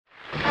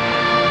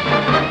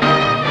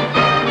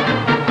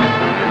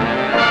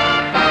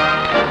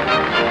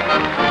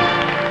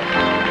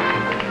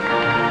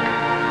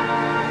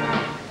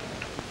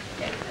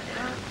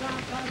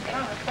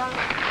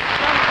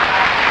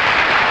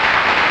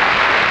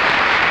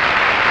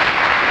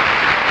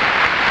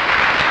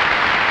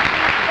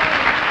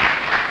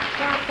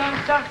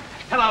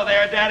Hello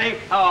there, Daddy.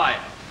 How are you?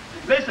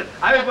 Listen,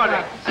 I was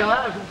wondering.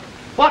 Sir,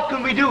 what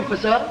can we do for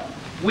sir?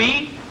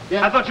 We?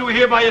 Yeah. I thought you were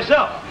here by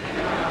yourself.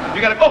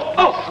 You gotta.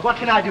 Oh! What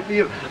can I do for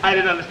you? I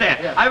didn't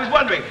understand. Yeah. I was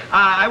wondering.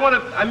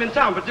 I'm in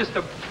town for just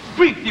a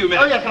brief few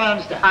minutes. Oh, yes, I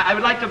understand. I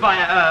would like to buy a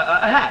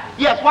hat.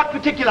 Yes, what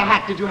particular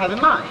hat did you have in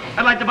mind?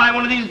 I'd like to buy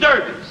one of these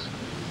derbies.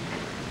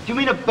 Do you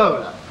mean a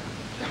bowler?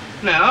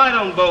 No, I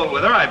don't bowl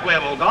with her. I play a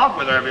little golf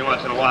with her every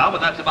once in a while, but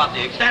that's about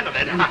the extent of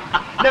it.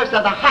 No,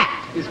 sir, the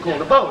hat is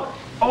called a bowler.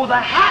 Oh, the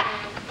hat!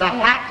 The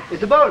hat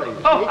is a bowler. You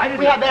Oh, see. I didn't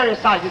We know. have various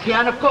sizes here,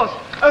 and of course,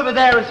 over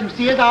there, as you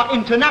see, is our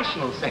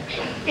international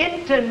section.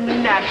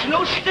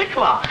 International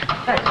Stickler.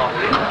 That's all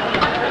it is.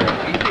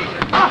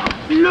 Ah,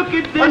 look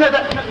at this. Oh, no,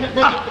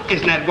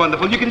 Isn't that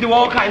wonderful? You can do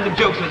all kinds of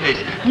jokes with this.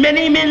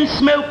 Many men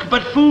smoke,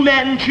 but few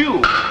men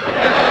chew.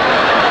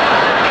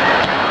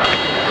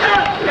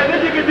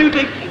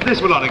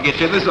 This will ought to get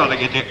you. This ought to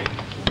get you.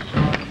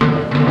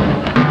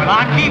 Well,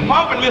 I keep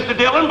pumping, Mr.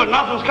 Dillon, but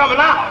nothing's coming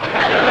out.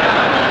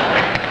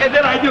 And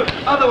then I do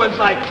other ones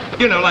like,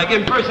 you know, like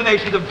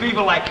impersonations of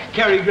people like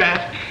Cary Grant.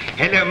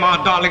 Hello, my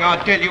darling, I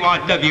tell you I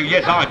love you.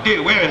 Yes, I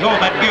do. Where is all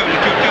that girl that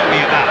you told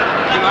me about?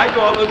 You know, I do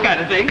all those kind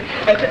of things.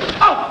 And then,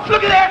 oh,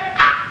 look at there.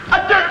 A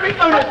derby.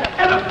 Oh, no.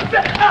 And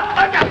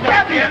a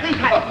grab here.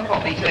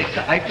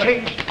 I've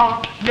changed our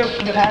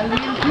local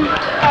Italian to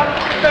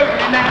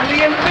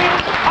Italian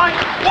things.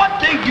 What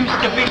they used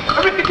to be.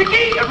 A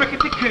rickety-kee, a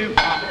rickety-coo.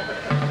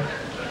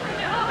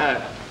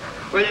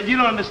 Well, you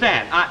don't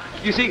understand.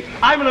 You see,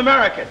 I'm an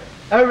American.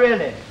 Oh,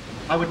 really?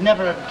 I would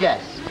never have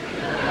guessed.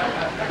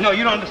 No,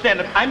 you don't understand.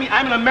 I mean,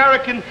 I'm an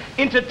American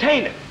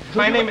entertainer.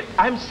 My name is,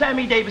 I'm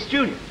Sammy Davis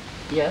Jr.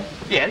 Yes?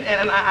 Yeah,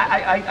 and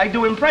I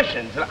do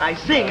impressions, and I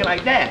sing and I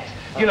dance.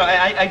 You know,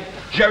 I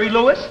Jerry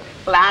Lewis.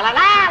 La la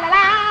la la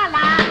la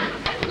la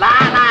la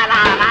la la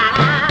la la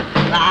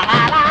la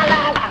la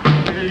la la.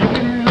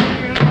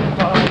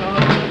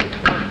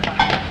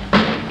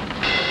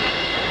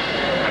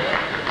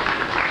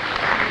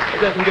 It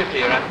doesn't get to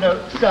you, right?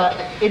 No, sir,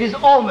 it is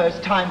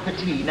almost time for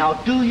tea. Now,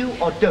 do you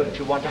or don't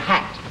you want a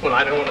hat? Well,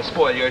 I don't want to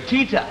spoil your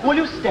tea time. Will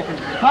you step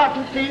into the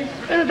department, please?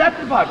 That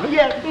department?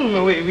 Yes.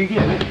 We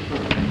get it.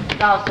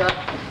 Now, sir,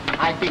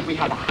 I think we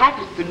have a hat.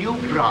 It's the new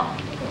bra.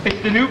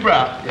 It's the new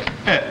bra.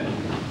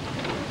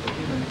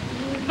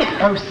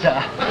 Oh,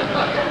 sir.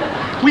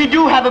 We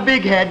do have a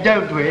big head,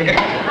 don't we?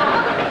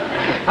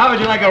 How would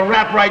you like a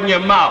rap right in your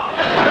mouth?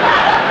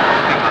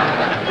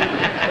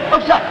 Oh,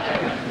 sir,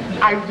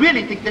 I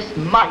really think this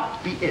might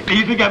be it. Do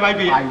you think I might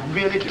be? I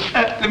really do.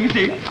 Let me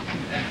see.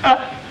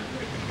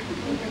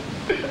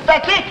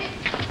 That's it.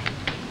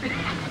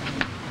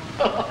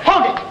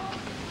 Hold it.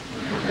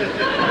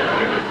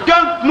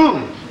 Don't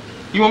move.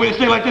 You want me to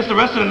stay like this the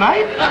rest of the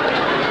night?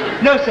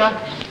 No, sir.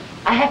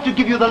 I have to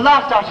give you the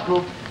last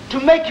article to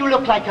make you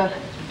look like a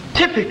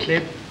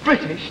typically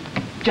British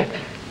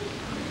gentleman.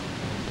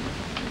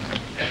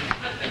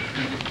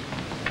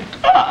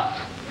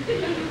 Ah,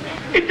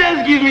 it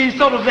does give me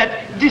sort of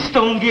that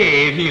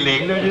distingué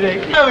feeling, don't you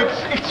think? No,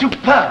 it's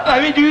superb. I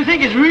mean, do you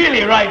think it's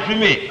really right for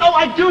me? Oh,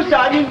 I do, sir.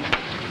 I mean,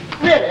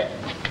 really,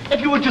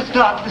 if you would just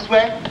glance this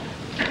way.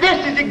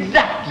 This is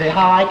exactly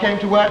how I came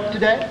to work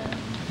today.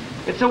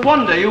 It's a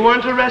wonder you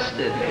weren't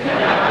arrested.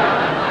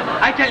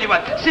 I tell you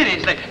what,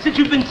 seriously, since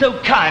you've been so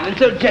kind and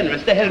so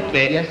generous to help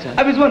me, Yes, sir.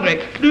 I was wondering,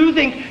 do you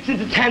think, since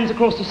it's hands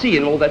across the sea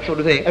and all that sort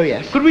of thing, Oh,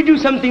 yes. could we do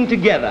something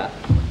together?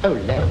 Oh,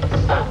 let's.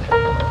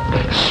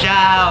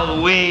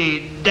 Shall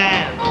we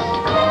dance?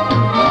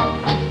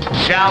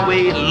 Shall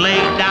we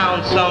lay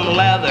down some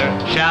leather?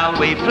 Shall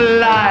we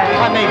fly?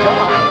 I may go.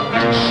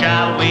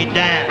 Shall we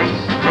dance?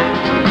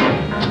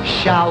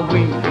 Shall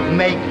we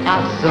make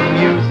us some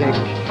music,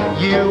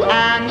 you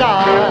and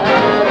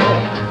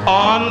I?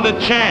 On the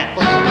chance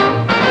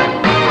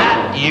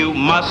that you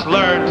must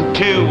learn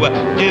to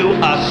do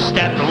a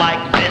step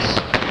like this.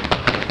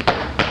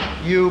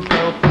 You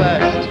go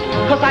first,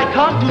 because I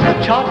can't do the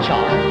cha-cha.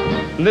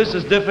 This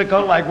is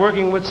difficult, like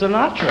working with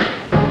Sinatra.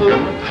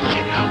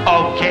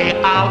 Okay,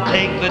 I'll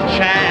take the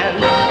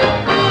chance.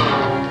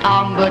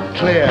 On the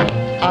clear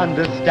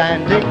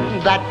understanding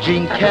that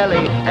Gene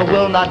Kelly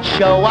will not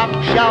show up.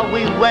 Shall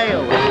we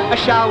wail?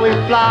 Shall we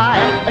fly?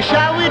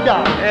 Shall we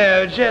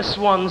die? Just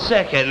 1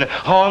 second.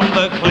 On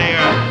the clear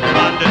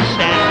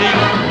understanding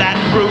that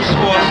Bruce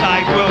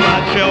Forsyth will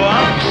not show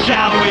up.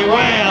 Shall we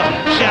wail?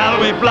 Shall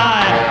we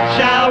fly?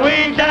 Shall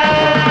we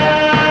die?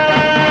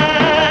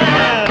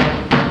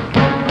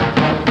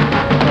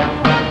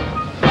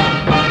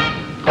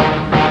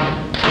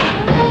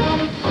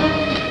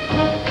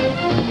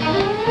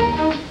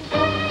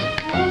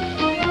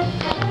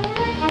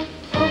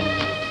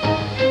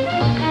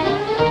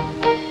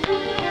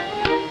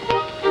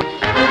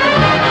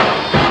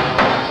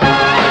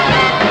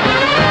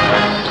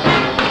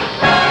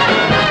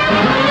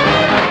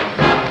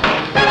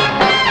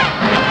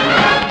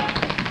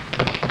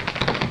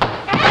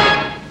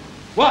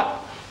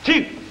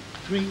 Two,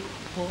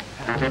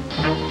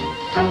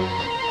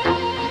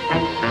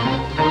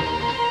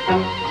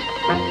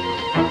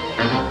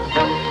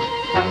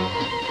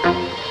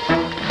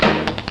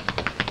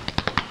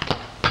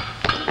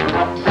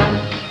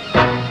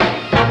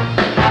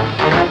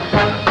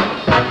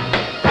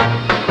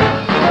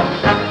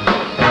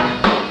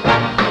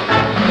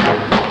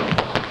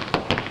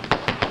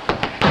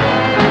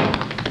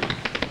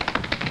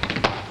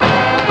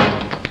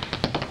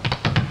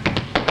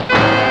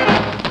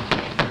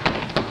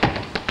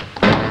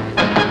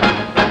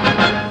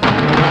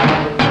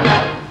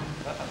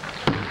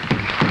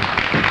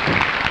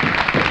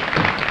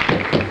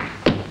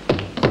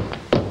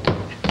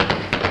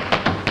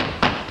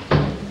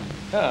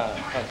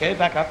 Ah, okay,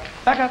 back up,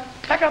 back up,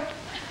 back up.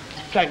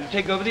 Trying to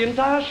take over the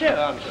entire show,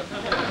 aren't you?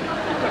 What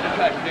are you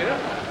trying to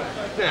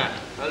do? Now,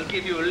 I'll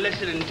give you a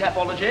lesson in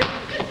tapology.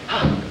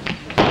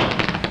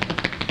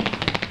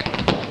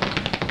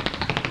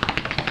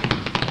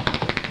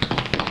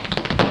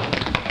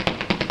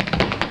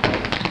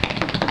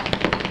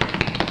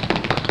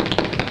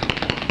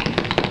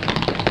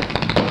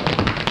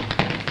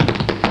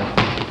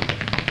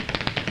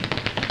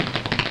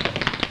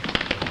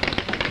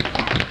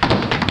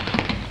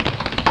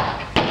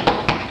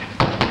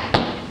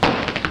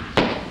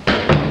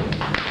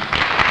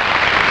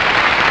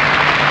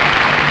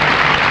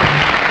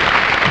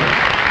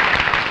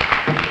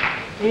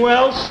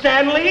 Well,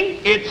 Stanley,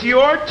 it's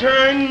your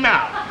turn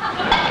now.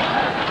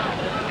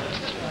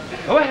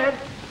 Go ahead.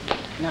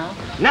 Now?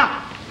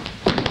 Now.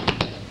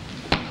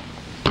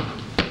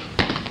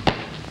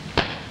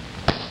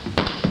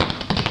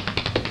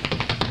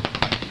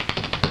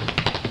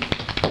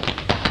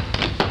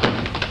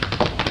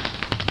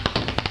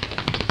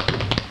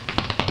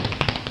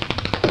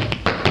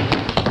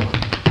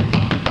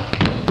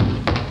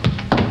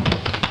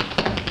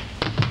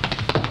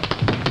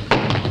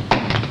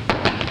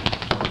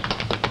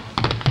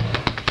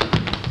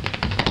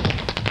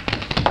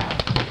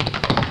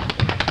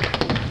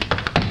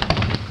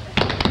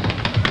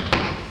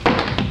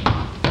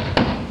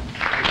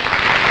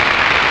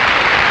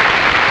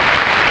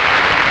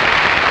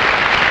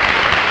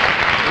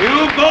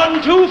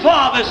 Too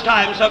far this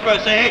time, Sir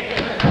Percy.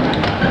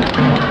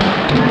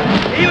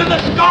 Even the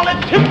Scarlet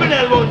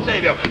Pimpernel won't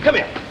save you. Come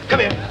here, come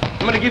here. I'm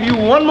going to give you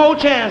one more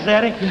chance,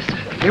 Daddy. Yes, sir.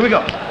 Here we go.